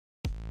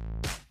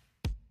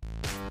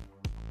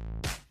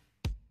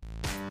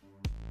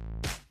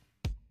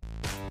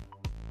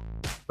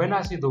When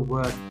I say the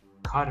word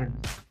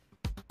current,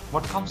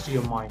 what comes to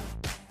your mind?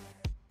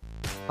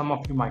 Some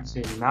of you might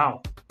say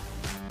now.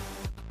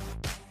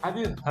 Have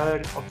you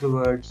heard of the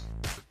words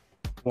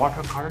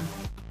water current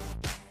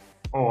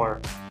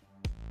or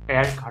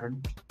air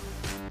current?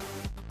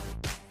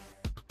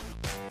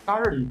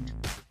 Current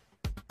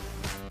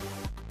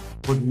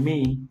would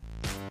mean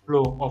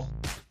flow of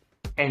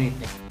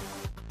anything.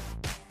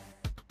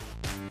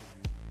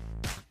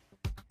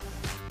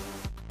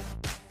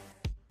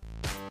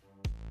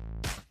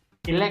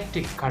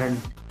 Electric current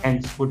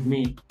hence would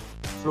mean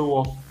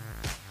flow of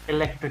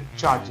electric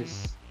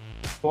charges.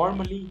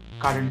 Formally,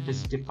 current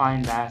is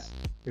defined as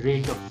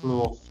rate of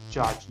flow of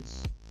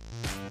charges.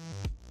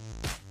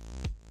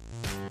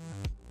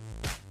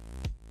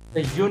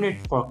 The unit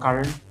for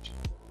current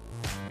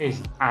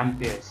is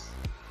amperes,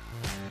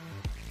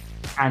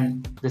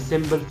 and the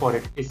symbol for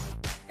it is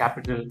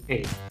capital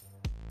A.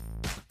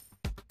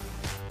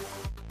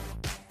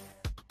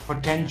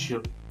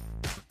 Potential.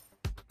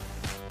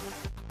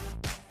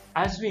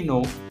 As we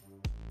know,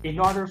 in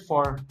order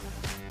for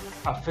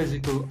a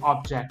physical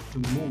object to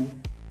move,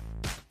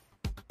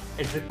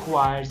 it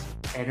requires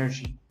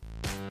energy.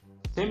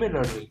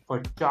 Similarly,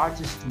 for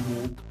charges to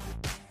move,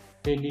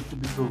 they need to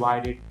be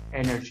provided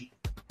energy.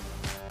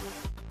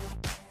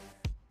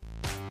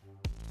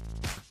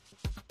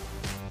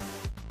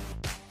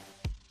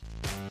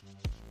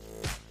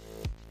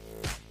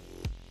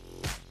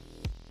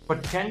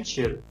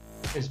 Potential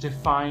is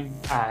defined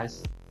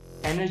as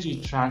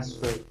energy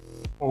transfer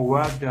or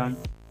work done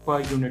per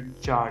unit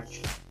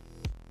charge.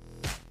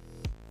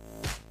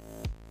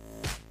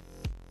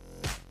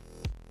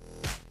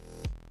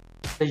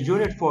 The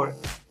unit for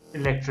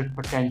electric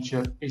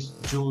potential is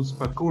joules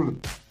per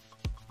coulomb.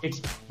 It's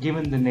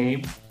given the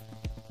name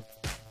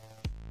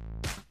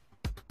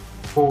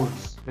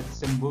volts with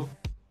symbol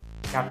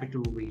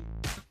capital V.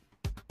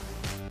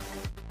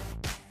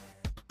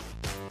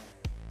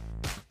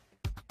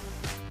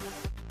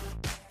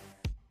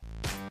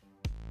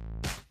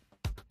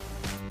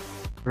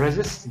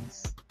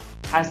 Resistance,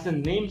 as the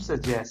name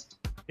suggests,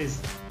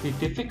 is the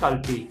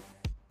difficulty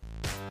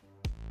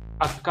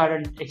a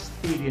current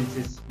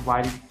experiences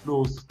while it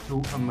flows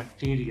through a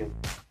material.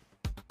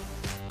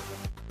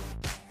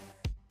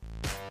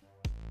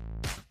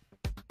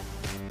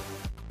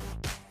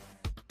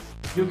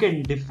 You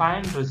can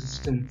define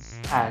resistance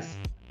as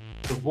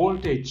the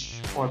voltage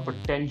or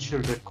potential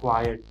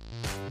required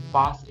to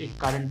pass a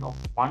current of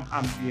 1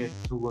 ampere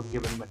through a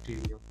given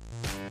material.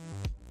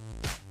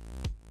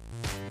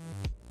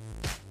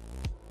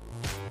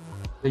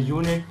 The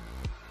unit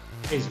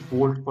is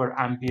volt per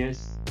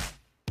amperes,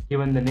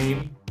 given the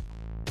name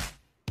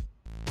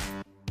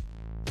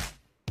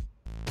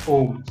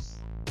ohms.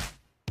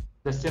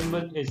 The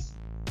symbol is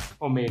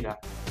omega.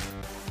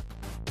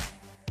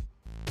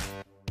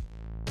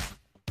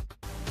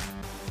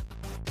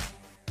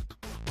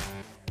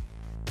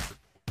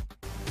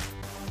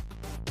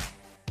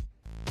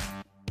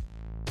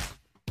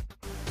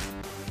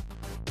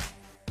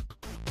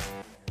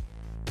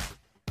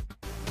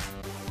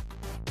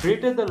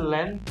 Greater the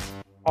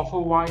length of a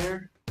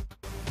wire,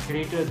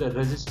 greater the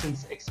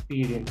resistance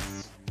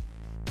experienced.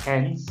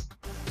 Hence,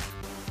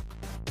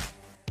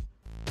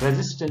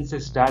 resistance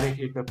is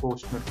directly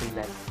proportional to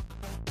length.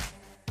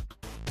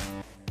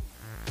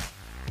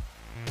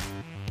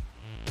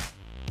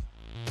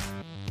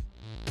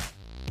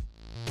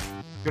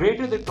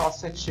 Greater the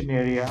cross-section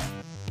area,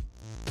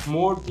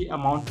 more the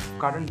amount of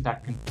current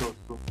that can flow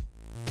through.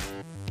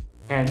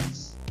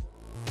 Hence,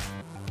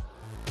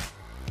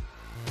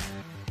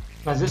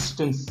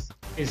 resistance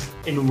is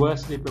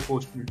inversely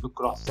proportional to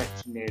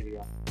cross-section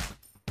area.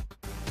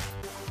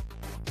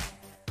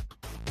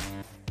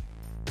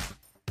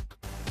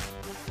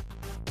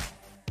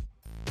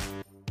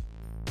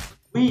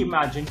 We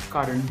imagine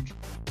current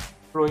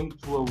flowing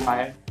through a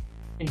wire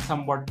in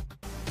somewhat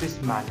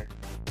this manner.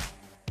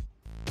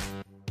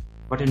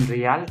 But in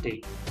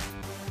reality,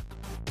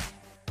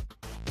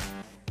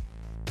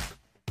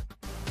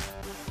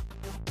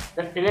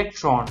 the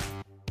electron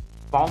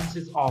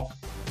bounces off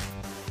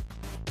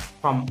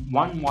from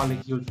one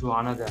molecule to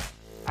another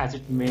as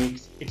it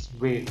makes its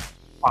way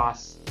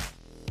past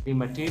the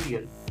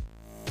material.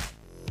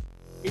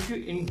 If you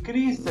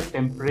increase the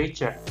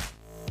temperature,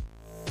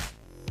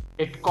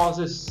 it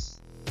causes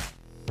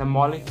the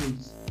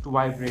molecules to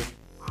vibrate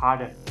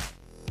harder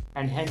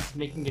and hence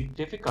making it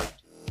difficult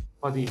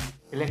for the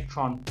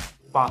electron to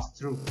pass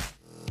through.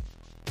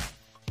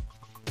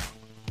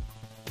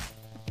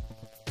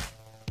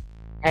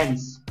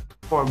 Hence,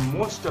 for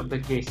most of the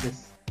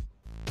cases,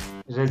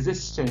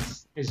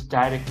 resistance is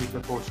directly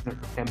proportional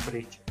to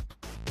temperature.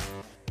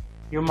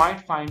 You might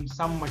find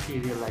some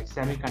material like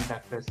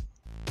semiconductors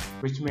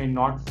which may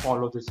not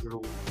follow this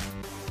rule.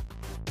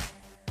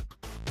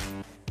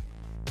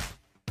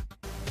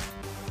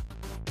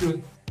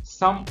 To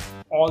sum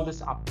all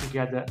this up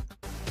together,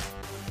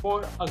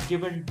 for a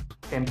given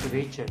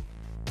temperature,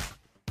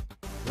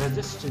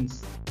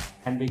 resistance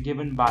can be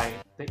given by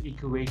the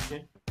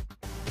equation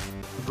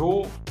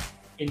rho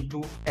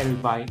into L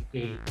by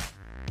A.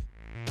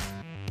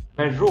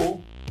 where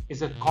rho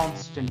is a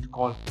constant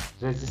called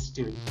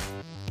resistivity.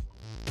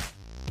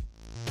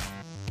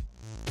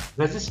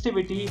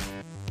 Resistivity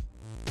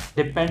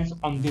depends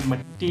on the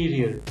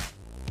material,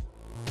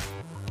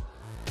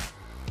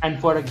 and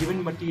for a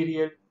given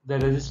material, the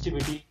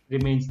resistivity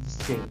remains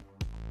the same.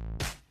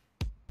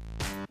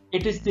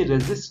 It is the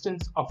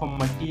resistance of a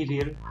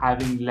material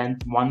having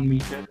length 1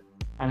 meter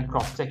and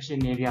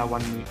cross-section area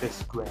 1 meter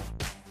square.